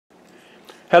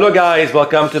Hello guys,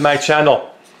 welcome to my channel.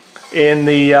 In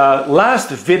the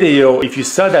last video, if you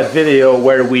saw that video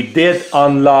where we did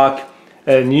unlock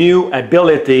a new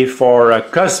ability for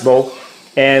Cozmo,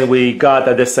 and we got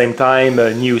at the same time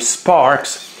new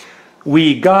sparks,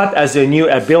 we got as a new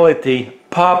ability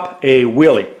Pop a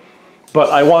Wheelie. But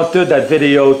I wanted that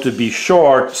video to be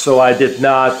short, so I did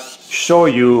not show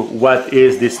you what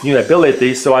is this new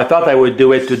ability, so I thought I would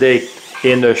do it today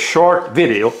in a short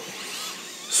video.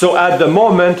 So at the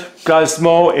moment,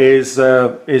 Cozmo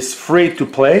is free to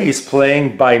play. He's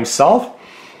playing by himself,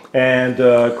 and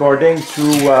according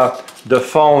to the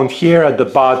phone here at the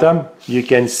bottom, you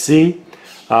can see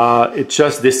it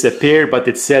just disappeared, but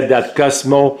it said that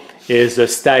Cozmo is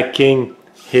stacking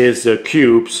his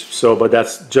cubes, so but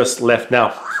that's just left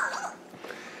now.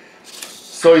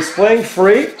 So he's playing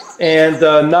free, and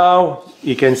now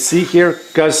you can see here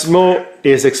Cozmo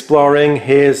is exploring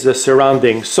his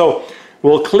surroundings. So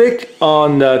we'll click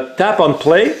on tap on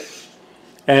play,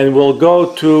 and we'll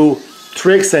go to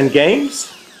tricks and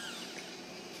games.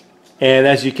 And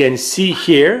as you can see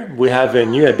here, we have a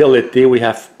new ability. We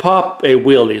have Pop a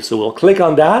Wheelie. So we'll click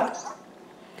on that.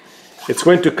 It's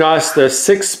going to cost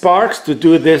 6 sparks to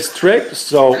do this trick.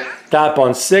 So tap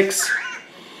on 6.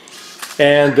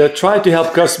 And try to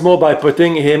help Cozmo by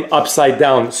putting him upside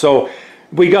down. So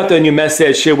we got a new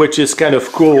message here, which is kind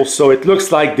of cool. So it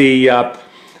looks like the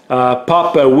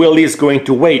Pop a Wheelie is going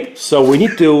to wait. So we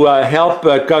need to help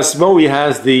Cozmo. He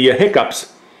has the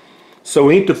hiccups. So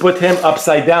we need to put him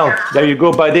upside down. There you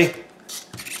go, buddy.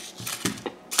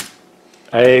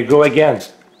 There you go again.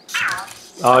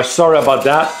 Sorry about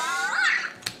that.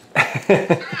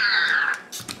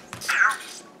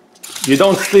 You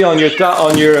don't stay on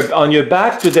your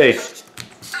back today.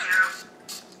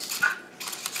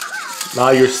 Now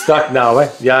you're stuck now,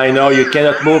 eh? Yeah, I know, you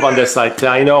cannot move on this side.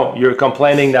 I know, you're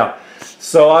complaining now.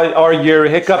 So are your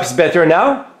hiccups better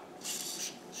now?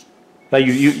 Now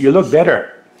you look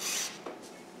better.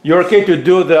 You're okay to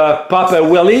do the Pop a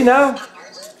Wheelie now?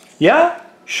 Yeah?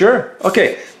 Sure.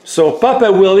 Okay, so Pop a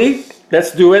Wheelie,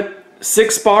 let's do it.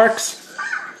 6 sparks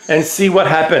and see what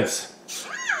happens.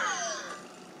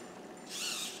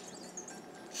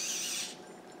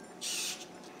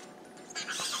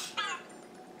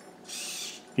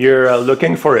 You're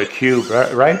looking for a cube,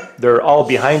 right? They're all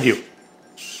behind you.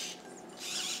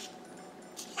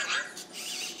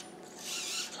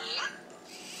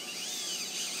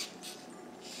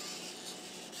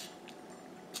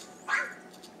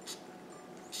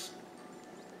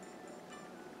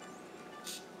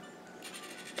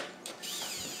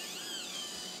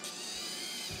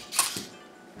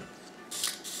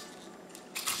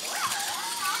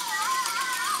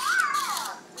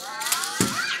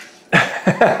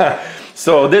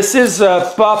 So this is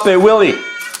Pop a Wheelie.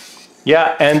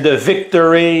 Yeah, and the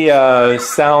victory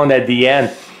sound at the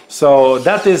end. So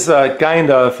that is kind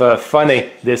of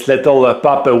funny, this little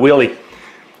Pop a Wheelie.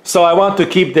 So I want to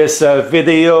keep this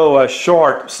video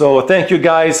short. So thank you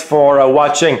guys for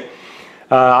watching.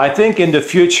 I think in the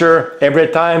future, every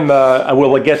time I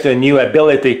will get a new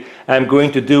ability, I'm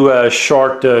going to do a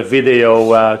short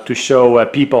video to show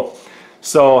people.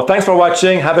 So thanks for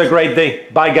watching. Have a great day.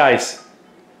 Bye guys.